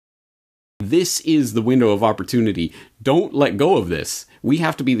This is the window of opportunity. Don't let go of this. We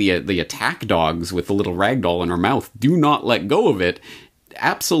have to be the attack dogs with the little ragdoll in our mouth. Do not let go of it.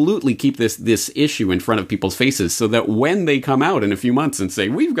 Absolutely keep this issue in front of people's faces so that when they come out in a few months and say,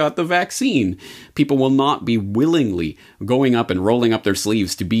 we've got the vaccine, people will not be willingly going up and rolling up their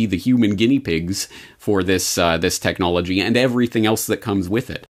sleeves to be the human guinea pigs for this technology and everything else that comes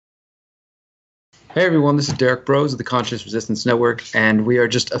with it. Hey everyone, this is Derek Bros of the Conscious Resistance Network, and we are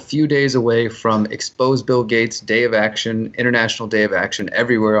just a few days away from Expose Bill Gates Day of Action, International Day of Action,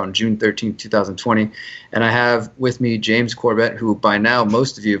 everywhere on June 13th, 2020. And I have with me James Corbett, who by now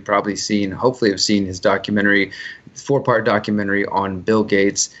most of you have probably seen, hopefully have seen his documentary, 4-part documentary on Bill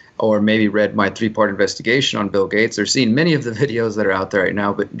Gates, or maybe read my 3-part investigation on Bill Gates, or seen many of the videos that are out there right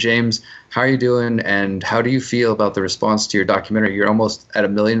now. But James, how are you doing, and how do you feel about the response to your documentary? You're almost at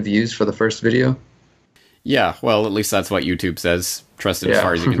 1 million views for the first video. Yeah, well, at least that's what YouTube says. Trust it as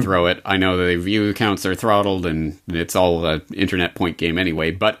far as you can throw it. I know the view counts are throttled, and it's all an internet point game anyway,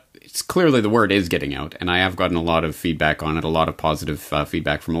 but it's clearly the word is getting out, and I have gotten a lot of feedback on it, a lot of positive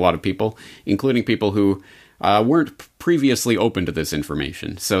feedback from a lot of people, including people who weren't previously open to this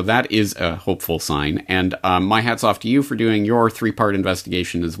information. So that is a hopeful sign. And my hat's off to you for doing your 3-part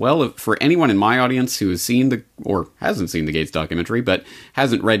investigation as well. For anyone in my audience who has seen or hasn't seen the Gates documentary, but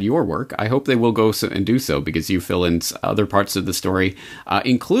hasn't read your work, I hope they will go and do so, because you fill in other parts of the story,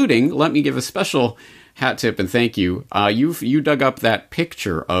 including, let me give a special hat tip and thank you. You dug up that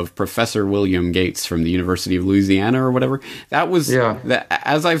picture of Professor William Gates from the University of Louisiana or whatever. That was,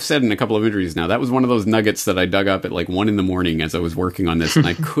 as I've said in a couple of interviews now, that was one of those nuggets that I dug up at like 1 a.m. as I was working on this, and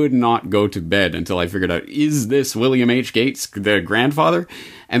I could not go to bed until I figured out, is this William H. Gates, the grandfather?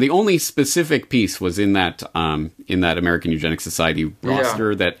 And the only specific piece was in that American Eugenics Society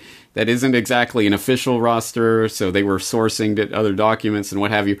roster that isn't exactly an official roster, so they were sourcing other documents and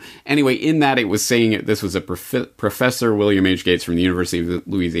what have you. Anyway, in that it was saying this was a Professor William H. Gates from the University of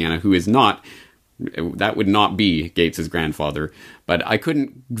Louisiana, who is not, that would not be Gates's grandfather. But I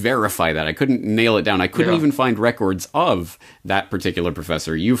couldn't verify that. I couldn't nail it down. I couldn't even find records of that particular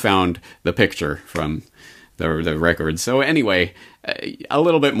professor. You found the picture from the records. So anyway, a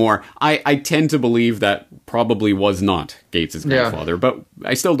little bit more. I tend to believe that probably was not Gates's grandfather, but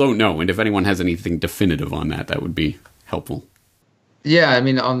I still don't know. And if anyone has anything definitive on that, that would be helpful. Yeah, I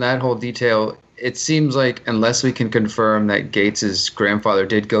mean, on that whole detail, it seems like unless we can confirm that Gates's grandfather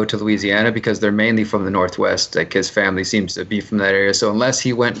did go to Louisiana, because they're mainly from the Northwest, like his family seems to be from that area. So unless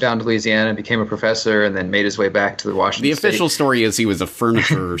he went down to Louisiana, became a professor, and then made his way back to the Washington State. The official story is he was a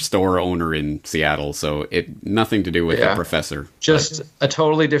furniture store owner in Seattle, so it nothing to do with a professor. Just a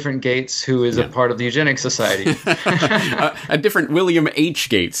totally different Gates who is a part of the Eugenics Society. A different William H.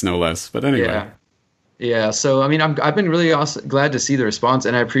 Gates, no less. But anyway. Yeah, so I mean, I've been really glad to see the response,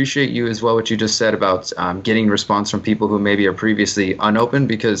 and I appreciate you as well what you just said about getting response from people who maybe are previously unopened,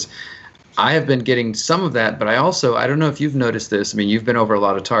 because I have been getting some of that, but I don't know if you've noticed this. I mean, you've been over a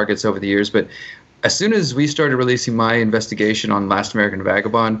lot of targets over the years, but as soon as we started releasing my investigation on Last American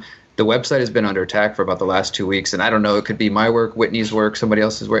Vagabond, the website has been under attack for about the last 2 weeks, and I don't know, it could be my work, Whitney's work, somebody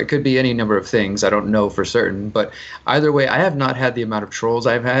else's work, it could be any number of things. I don't know for certain, but either way, I have not had the amount of trolls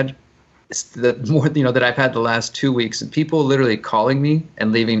I've had that I've had the last 2 weeks, and people literally calling me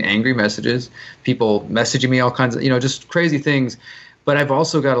and leaving angry messages, people messaging me all kinds of, just crazy things. But I've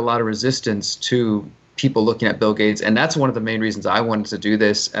also got a lot of resistance to people looking at Bill Gates, and that's one of the main reasons I wanted to do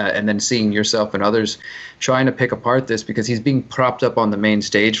this, and then seeing yourself and others trying to pick apart this, because he's being propped up on the main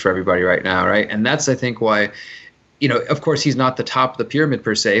stage for everybody right now, right? And that's, I think, why of course, he's not the top of the pyramid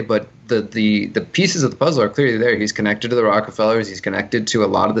per se, but the pieces of the puzzle are clearly there. He's connected to the Rockefellers. He's connected to a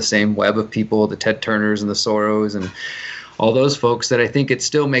lot of the same web of people, the Ted Turners and the Soros and all those folks, that I think it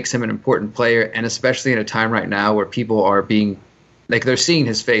still makes him an important player. And especially in a time right now where people are they're seeing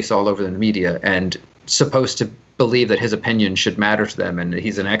his face all over the media and supposed to believe that his opinion should matter to them, and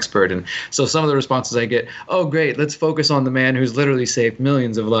he's an expert. And so some of the responses I get, oh great, let's focus on the man who's literally saved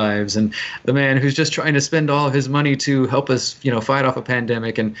millions of lives, and the man who's just trying to spend all of his money to help us fight off a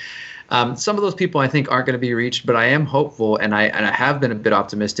pandemic. And some of those people I think aren't going to be reached, but I am hopeful, and I have been a bit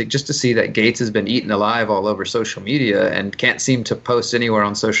optimistic just to see that Gates has been eaten alive all over social media and can't seem to post anywhere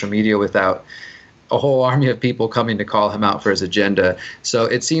on social media without a whole army of people coming to call him out for his agenda. So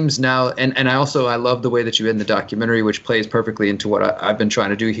it seems now, and I love the way that you end the documentary, which plays perfectly into what I've been trying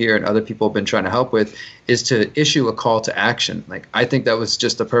to do here and other people have been trying to help with, is to issue a call to action. Like, I think that was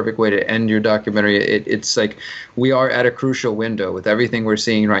just the perfect way to end your documentary. It's like, we are at a crucial window with everything we're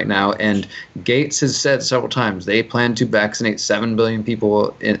seeing right now. And Gates has said several times they plan to vaccinate 7 billion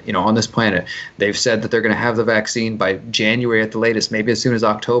people on this planet. They've said that they're going to have the vaccine by January at the latest, maybe as soon as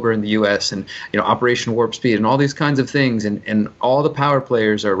October in the U.S., and Operation Warp Speed and all these kinds of things. And all the power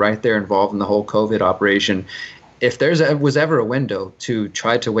players are right there involved in the whole COVID operation. If was ever a window to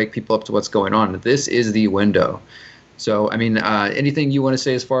try to wake people up to what's going on, this is the window. So, I mean, anything you want to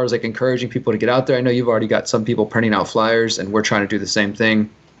say as far as like encouraging people to get out there? I know you've already got some people printing out flyers, and we're trying to do the same thing.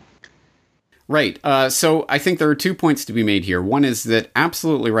 Right. So I think there are 2 points to be made here. One is that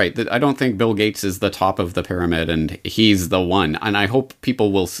absolutely right, that I don't think Bill Gates is the top of the pyramid and he's the one. And I hope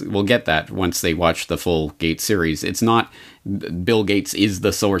people will get that once they watch the full Gates series. It's not Bill Gates is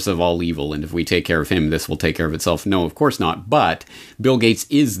the source of all evil, and if we take care of him, this will take care of itself. No, of course not. But Bill Gates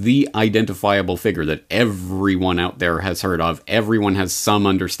is the identifiable figure that everyone out there has heard of. Everyone has some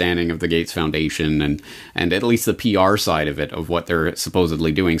understanding of the Gates Foundation and at least the PR side of it, of what they're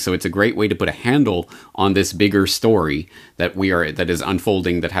supposedly doing. So it's a great way to put a handle on this bigger story that is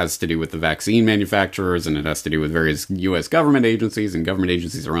unfolding, that has to do with the vaccine manufacturers, and it has to do with various U.S. government agencies and government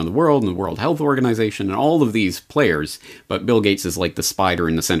agencies around the world, and the World Health Organization, and all of these players. But Bill Gates is like the spider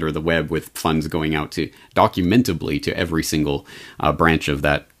in the center of the web, with funds going out to documentably to every single branch of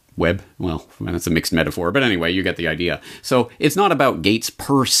that web. Well, that's a mixed metaphor, but anyway, you get the idea. So it's not about Gates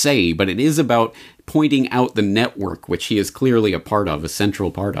per se, but it is about pointing out the network, which he is clearly a part of, a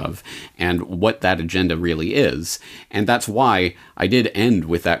central part of, and what that agenda really is. And that's why I did end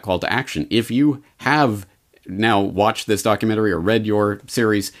with that call to action. If you have now watched this documentary or read your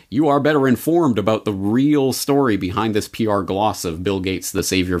series, you are better informed about the real story behind this PR gloss of Bill Gates, the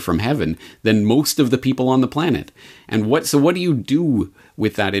savior from heaven, than most of the people on the planet. And what do you do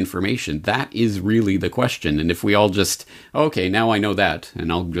with that information? That is really the question. And if we all just, okay, now I know that,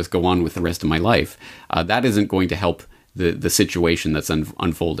 and I'll just go on with the rest of my life, that isn't going to help the situation that's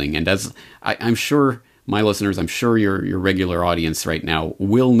unfolding. And as I'm sure my listeners, I'm sure your regular audience right now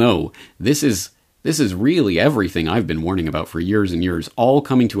will know, this is really everything I've been warning about for years and years, all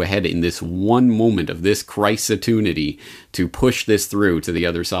coming to a head in this one moment of this crisis-opportunity to push this through to the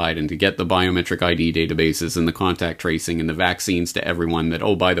other side and to get the biometric ID databases and the contact tracing and the vaccines to everyone that,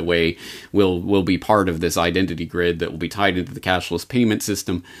 oh, by the way, will be part of this identity grid that will be tied into the cashless payment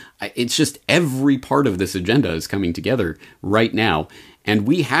system. It's just every part of this agenda is coming together right now. And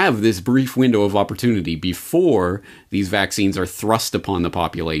we have this brief window of opportunity before these vaccines are thrust upon the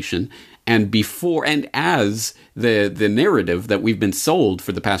population, and as the narrative that we've been sold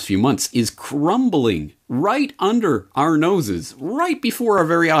for the past few months is crumbling right under our noses, right before our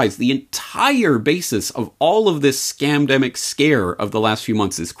very eyes. The entire basis of all of this scamdemic scare of the last few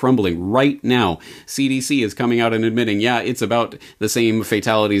months is crumbling right now. CDC is coming out and admitting, yeah, it's about the same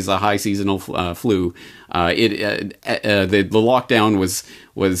fatalities as a high seasonal flu. The lockdown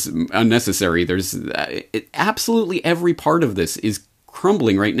was unnecessary. There's absolutely every part of this is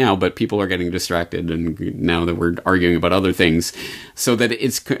crumbling right now, but people are getting distracted, and now that we're arguing about other things, so that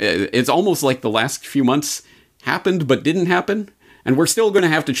it's almost like the last few months happened but didn't happen, and we're still going to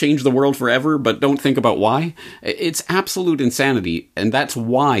have to change the world forever, but don't think about why. It's absolute insanity, and that's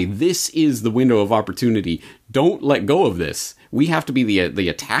why this is the window of opportunity. Don't let go of this. We have to be the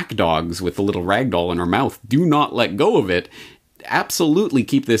attack dogs with the little ragdoll in our mouth. Do not let go of it. Absolutely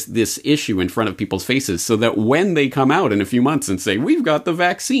keep this issue in front of people's faces, so that when they come out in a few months and say, we've got the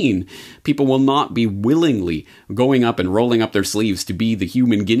vaccine, people will not be willingly going up and rolling up their sleeves to be the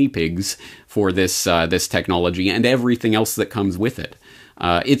human guinea pigs for this technology and everything else that comes with it.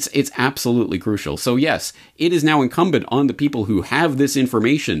 It's absolutely crucial. So yes, it is now incumbent on the people who have this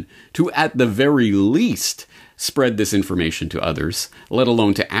information to, at the very least, spread this information to others, let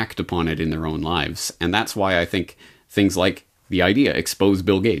alone to act upon it in their own lives. And that's why I think things like the idea, expose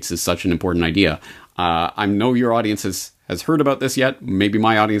Bill Gates, is such an important idea. I know your audience has heard about this yet. Maybe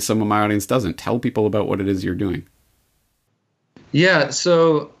some of my audience doesn't. Tell people about what it is you're doing. Yeah,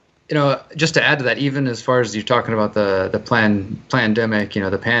 so, just to add to that, even as far as you're talking about the pandemic,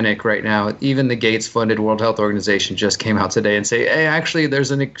 the panic right now, even the Gates-funded World Health Organization just came out today and say, hey, actually,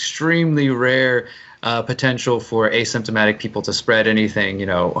 there's an extremely rare potential for asymptomatic people to spread anything,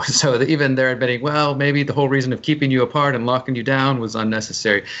 so even they're admitting, well, maybe the whole reason of keeping you apart and locking you down was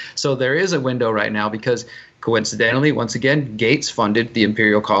unnecessary. So there is a window right now, because Coincidentally, once again, Gates funded the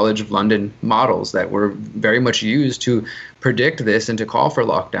Imperial College of London models that were very much used to predict this and to call for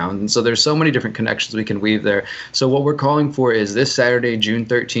lockdowns. And so there's so many different connections we can weave there. So what we're calling for is this Saturday, June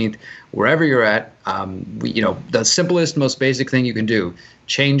 13th, wherever you're at, the simplest, most basic thing you can do,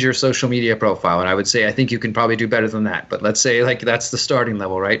 change your social media profile. And I would say, I think you can probably do better than that. But let's say like that's the starting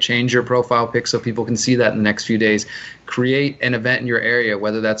level, right? Change your profile pic so people can see that in the next few days. Create an event in your area,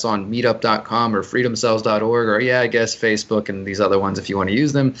 whether that's on meetup.com or freedomcells.org or, I guess Facebook and these other ones if you want to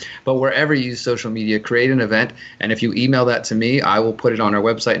use them. But wherever you use social media, create an event. And if you email that to me, I will put it on our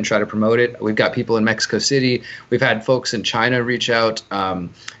website and try to promote it. We've got people in Mexico City. We've had folks in China reach out,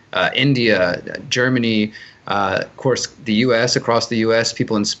 India, Germany, of course, the U.S., across the U.S.,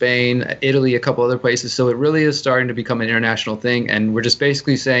 people in Spain, Italy, a couple other places. So it really is starting to become an international thing. And we're just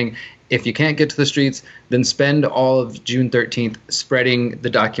basically saying, if you can't get to the streets, then spend all of June 13th spreading the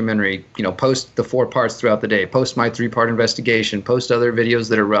documentary. Post the 4 parts throughout the day. Post my 3-part investigation. Post other videos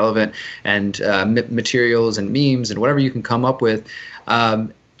that are relevant and materials and memes and whatever you can come up with.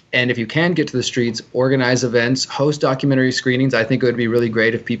 And if you can get to the streets, organize events, host documentary screenings. I think it would be really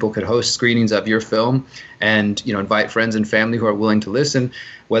great if people could host screenings of your film and, invite friends and family who are willing to listen,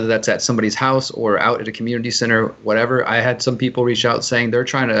 whether that's at somebody's house or out at a community center, whatever. I had some people reach out saying they're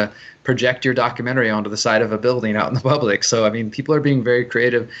trying to project your documentary onto the side of a building out in the public. So, people are being very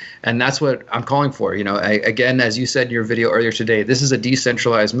creative, and that's what I'm calling for. Again, as you said in your video earlier today, this is a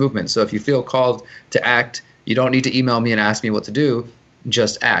decentralized movement. So if you feel called to act, you don't need to email me and ask me what to do.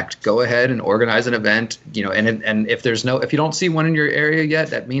 Just act. Go ahead and organize an event, and if you don't see one in your area yet,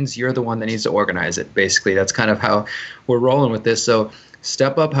 that means you're the one that needs to organize it. Basically, that's kind of how we're rolling with this. So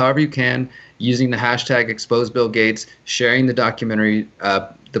step up however you can, using the hashtag expose Bill Gates, sharing the documentary,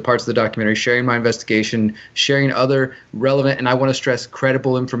 the parts of the documentary, sharing my investigation, sharing other relevant, and I want to stress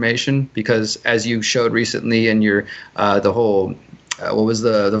credible information, because as you showed recently in your the whole what was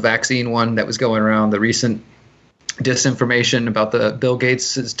the vaccine one that was going around, the recent disinformation about the Bill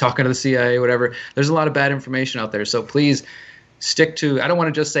Gates is talking to the CIA, whatever. There's a lot of bad information out there. So please stick to, I don't want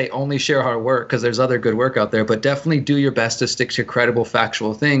to just say only share our work, because there's other good work out there, but definitely do your best to stick to credible,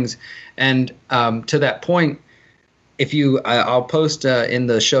 factual things. And to that point, if I'll post in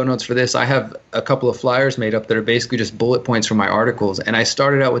the show notes for this, I have a couple of flyers made up that are basically just bullet points from my articles. And I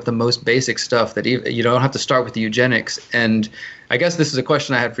started out with the most basic stuff that you don't have to start with the eugenics. And I guess this is a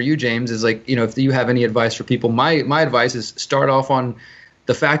question I had for you, James, is like, if you have any advice for people, my advice is start off on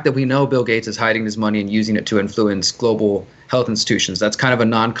the fact that we know Bill Gates is hiding his money and using it to influence global health institutions. That's kind of a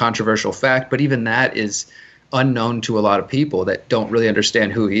non-controversial fact, but even that is unknown to a lot of people that don't really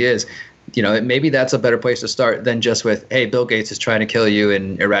understand who he is. Maybe that's a better place to start than just with, hey, Bill Gates is trying to kill you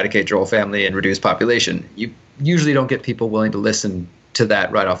and eradicate your whole family and reduce population. You usually don't get people willing to listen to that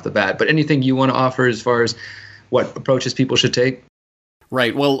right off the bat. But anything you want to offer as far as what approaches people should take?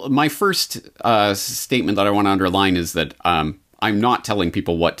 Right. Well, my first statement that I want to underline is that I'm not telling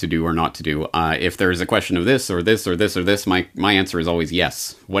people what to do or not to do. If there's a question of this or this or this or this, my answer is always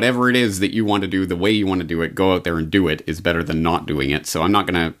yes. Whatever it is that you want to do, the way you want to do it, go out there and do it is better than not doing it. So I'm not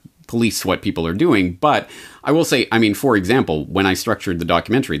going to police what people are doing, but I will say, for example, when I structured the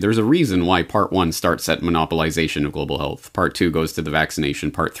documentary, there's a reason why part 1 starts at monopolization of global health, part 2 goes to the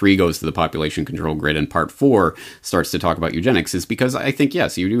vaccination, part 3 goes to the population control grid, and part 4 starts to talk about eugenics, is because I think,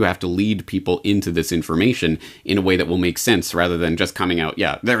 yes, you do have to lead people into this information in a way that will make sense, rather than just coming out,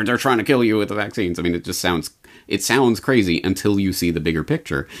 they're trying to kill you with the vaccines. It just sounds crazy until you see the bigger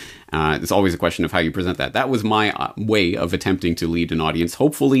picture. It's always a question of how you present that. That was my way of attempting to lead an audience,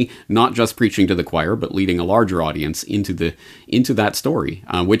 hopefully not just preaching to the choir, but leading a larger audience into that story,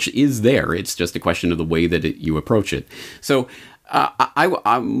 which is there. It's just a question of the way that you approach it. So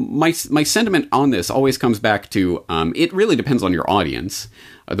my sentiment on this always comes back to it really depends on your audience,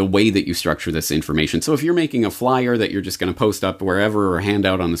 the way that you structure this information. So if you're making a flyer that you're just going to post up wherever or hand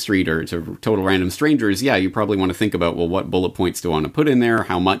out on the street or to total random strangers, you probably want to think about, well, what bullet points do I want to put in there?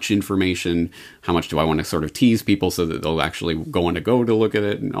 How much information? How much do I want to sort of tease people so that they'll actually go to look at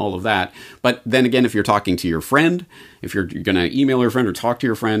it and all of that? But then again, if you're talking to your friend, if you're going to email your friend or talk to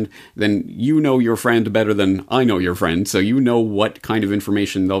your friend, then you know your friend better than I know your friend. So you know what kind of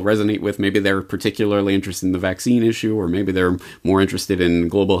information they'll resonate with. Maybe they're particularly interested in the vaccine issue, or maybe they're more interested in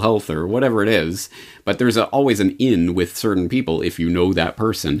global health or whatever it is. But there's always an in with certain people if you know that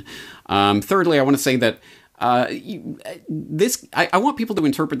person. Thirdly, I want to say that I want people to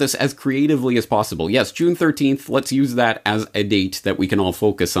interpret this as creatively as possible. Yes, June 13th, let's use that as a date that we can all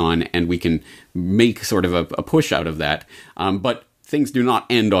focus on and we can make sort of a push out of that. But things do not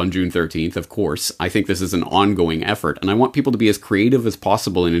end on June 13th, of course. I think this is an ongoing effort, and I want people to be as creative as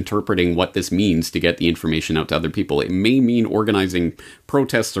possible in interpreting what this means to get the information out to other people. It may mean organizing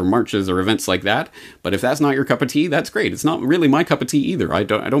protests or marches or events like that, but if that's not your cup of tea, that's great. It's not really my cup of tea either. I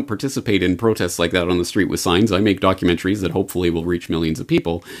don't participate in protests like that on the street with signs. I make documentaries that hopefully will reach millions of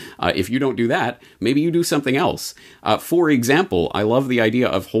people. If you don't do that, maybe you do something else. For example, I love the idea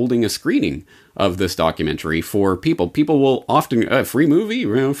of holding a screening of this documentary for people. People will often, free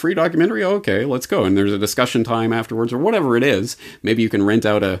movie, free documentary, okay, let's go. And there's a discussion time afterwards or whatever it is. Maybe you can rent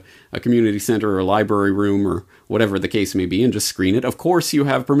out a community center or a library room or whatever the case may be and just screen it. Of course you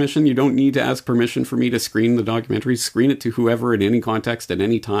have permission. You don't need to ask permission for me to screen the documentary. Screen it to whoever in any context at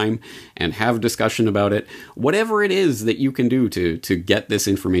any time and have discussion about it. Whatever it is that you can do to get this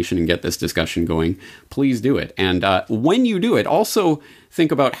information and get this discussion going, please do it. And when you do it, also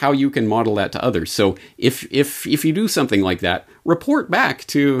think about how you can model that to others. So if you do something like that, report back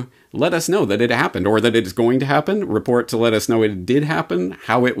to let us know that it happened or that it's going to happen. Report to let us know it did happen,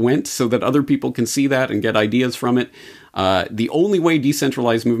 how it went, so that other people can see that and get ideas from it. The only way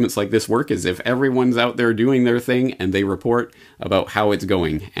decentralized movements like this work is if everyone's out there doing their thing and they report about how it's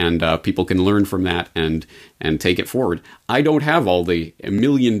going, and people can learn from that and take it forward. I don't have all the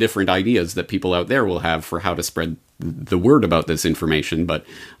million different ideas that people out there will have for how to spread the word about this information, but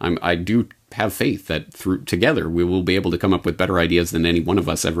I do have faith that together we will be able to come up with better ideas than any one of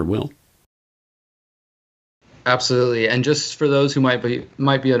us ever will. Absolutely. And just for those who might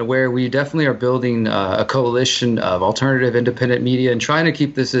be unaware, we definitely are building a coalition of alternative independent media and trying to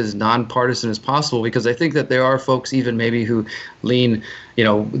keep this as nonpartisan as possible, because I think that there are folks even maybe who lean,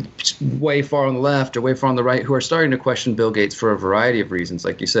 way far on the left or way far on the right who are starting to question Bill Gates for a variety of reasons.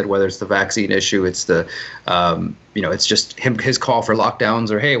 Like you said, whether it's the vaccine issue, it's the, it's just his call for lockdowns,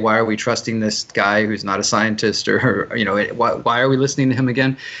 or, hey, why are we trusting this guy who's not a scientist, or why are we listening to him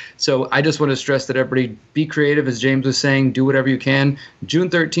again? So I just want to stress that everybody be creative, as James was saying, do whatever you can. June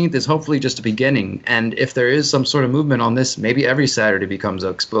 13th is hopefully just a beginning. And if there is some sort of movement on this, maybe every Saturday becomes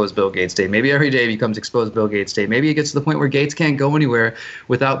Exposed Bill Gates Day. Maybe every day becomes Exposed Bill Gates Day. Maybe it gets to the point where Gates can't go anywhere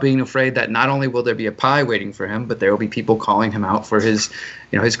without being afraid that not only will there be a pie waiting for him, but there will be people calling him out for his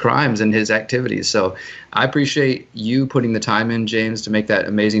crimes and his activities. So I appreciate you putting the time in, James, to make that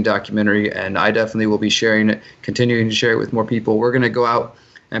amazing documentary. And I definitely will be sharing it, continuing to share it with more people. We're going to go out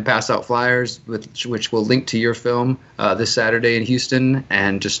and pass out flyers which will link to your film this Saturday in Houston,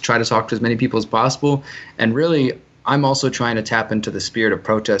 and just try to talk to as many people as possible. And really, I'm also trying to tap into the spirit of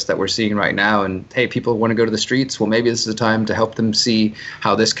protest that we're seeing right now. And hey, people want to go to the streets. Well, maybe this is a time to help them see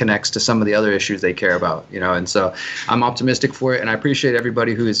how this connects to some of the other issues they care about, And so I'm optimistic for it. And I appreciate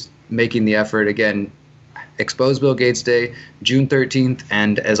everybody who is making the effort. Again, Exposed Bill Gates Day, June 13th,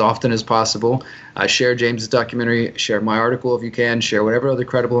 and as often as possible, share James's documentary, share my article if you can, share whatever other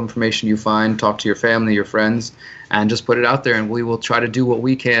credible information you find, talk to your family, your friends, and just put it out there. And we will try to do what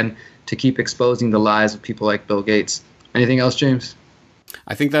we can to keep exposing the lies of people like Bill Gates. Anything else, James?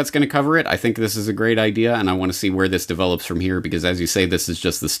 I think that's going to cover it. I think this is a great idea, and I want to see where this develops from here, because as you say, this is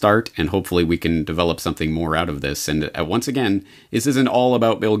just the start, and hopefully we can develop something more out of this. And once again, this isn't all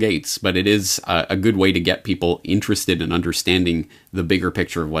about Bill Gates, but it is a good way to get people interested in understanding the bigger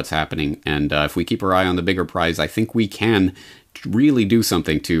picture of what's happening. And if we keep our eye on the bigger prize, I think we can really do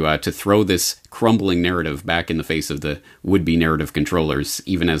something to throw this crumbling narrative back in the face of the would-be narrative controllers.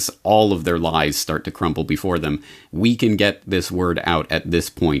 Even as all of their lies start to crumble before them, we can get this word out at this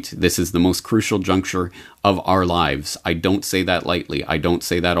point. This is the most crucial juncture of our lives. I don't say that lightly. I don't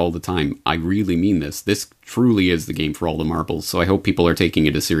say that all the time. I really mean this. This truly is the game for all the marbles, so I hope people are taking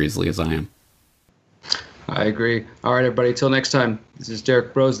it as seriously as I am. I agree. All right, everybody. Till next time, this is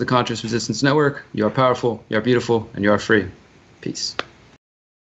Derek Broze, the Conscious Resistance Network. You are powerful, you are beautiful, and you are free. Peace.